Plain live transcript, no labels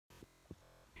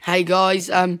Hey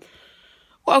guys,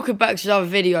 welcome back to another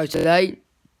video today.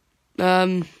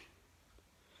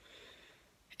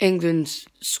 England's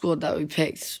squad that we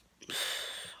picked,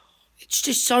 it's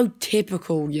just so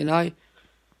typical, you know.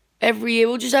 Every year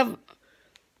we'll just have,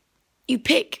 you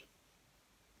pick,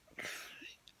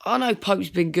 I know Pope's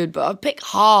been good, but I pick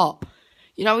Hart.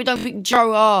 You know, we don't pick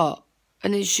Joe Hart.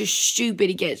 And it's just stupid.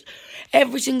 He gets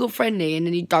every single friendly and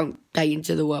then he don't play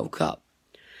into the World Cup.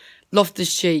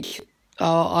 Loftus-Cheek,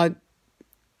 I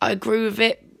agree with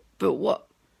it, but what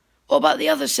about the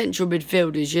other central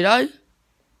midfielders, you know?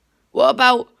 What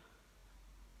about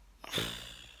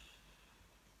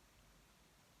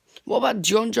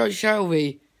Jonjo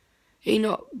Shelvey? He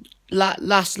not,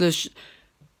 Lascelles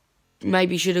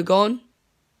maybe should have gone.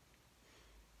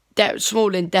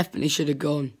 Smalling definitely should have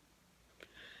gone.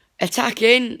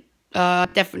 Attacking,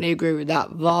 definitely agree with that.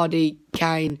 Vardy,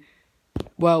 Kane,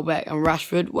 Welbeck and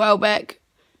Rashford. Welbeck,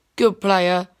 good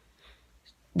player.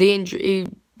 The injury,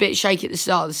 bit shaky at the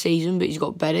start of the season, but he's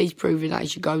got better. He's proven that he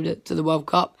should go to the World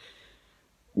Cup.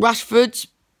 Rashford's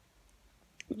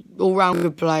all-round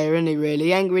good player, isn't he, really?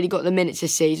 He ain't really got the minutes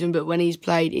this season, but when he's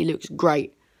played, he looks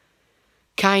great.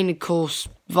 Kane, of course.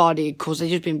 Vardy, of course. They've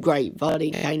just been great,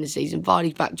 Vardy and Kane this season.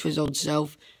 Vardy's back to his old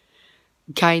self.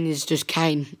 Kane is just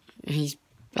Kane. He's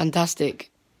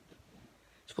fantastic.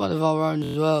 He's one of our own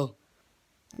as well.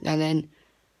 And then,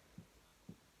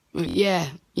 yeah,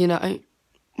 you know,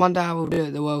 one day I will do it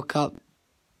at the World Cup.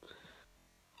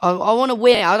 I want to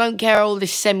win it. I don't care all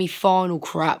this semi-final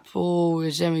crap. Oh,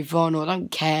 the semi-final. I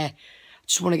don't care. I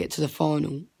just want to get to the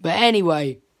final. But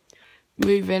anyway,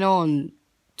 moving on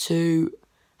to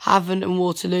Havant and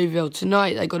Waterlooville.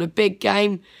 Tonight, they got a big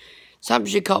game.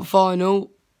 Championship Cup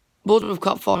final. Bournemouth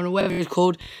Cup final, whatever it's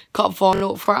called. Cup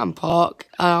final at Fratton Park.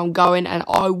 And I'm going and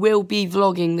I will be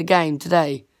vlogging the game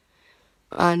today.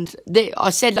 And I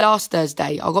said last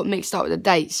Thursday, I got mixed up with the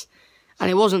dates.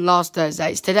 And it wasn't last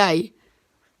Thursday, it's today.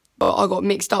 But I got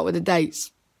mixed up with the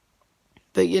dates.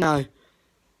 But, you know,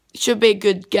 it should be a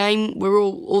good game. We're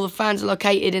all the fans are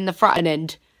located in the Fratton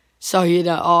end. So, you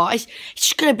know, it's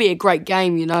just going to be a great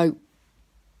game, you know.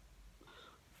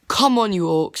 Come on, you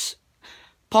Hawks.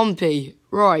 Pompey,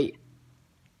 right.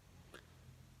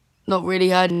 Not really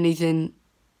heard anything,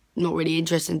 not really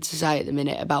interesting to say at the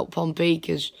minute about Pompey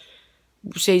because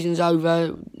season's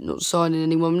over, not signing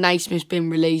anyone. Naismith's been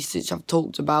released, which I've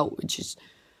talked about, which is,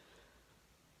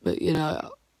 but you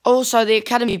know. Also, the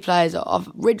academy players of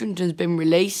Ridrington's been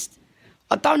released.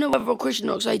 I don't know whether Christian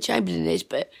Oxlade-Chamberlain is,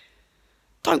 but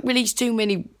don't release too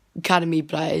many academy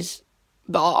players.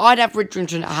 But I'd have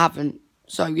Ridrington, I haven't.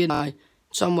 So, you know, in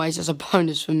some ways that's a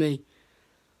bonus for me.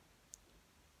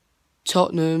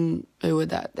 Tottenham, who are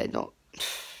that? They're not.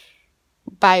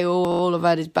 Bale, all I've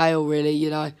had is Bale, really,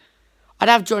 you know. I'd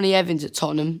have Johnny Evans at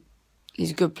Tottenham. He's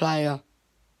a good player.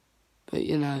 But,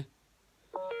 you know.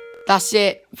 That's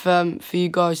it for you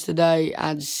guys today.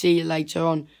 And see you later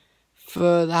on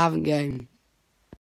for the Havant game.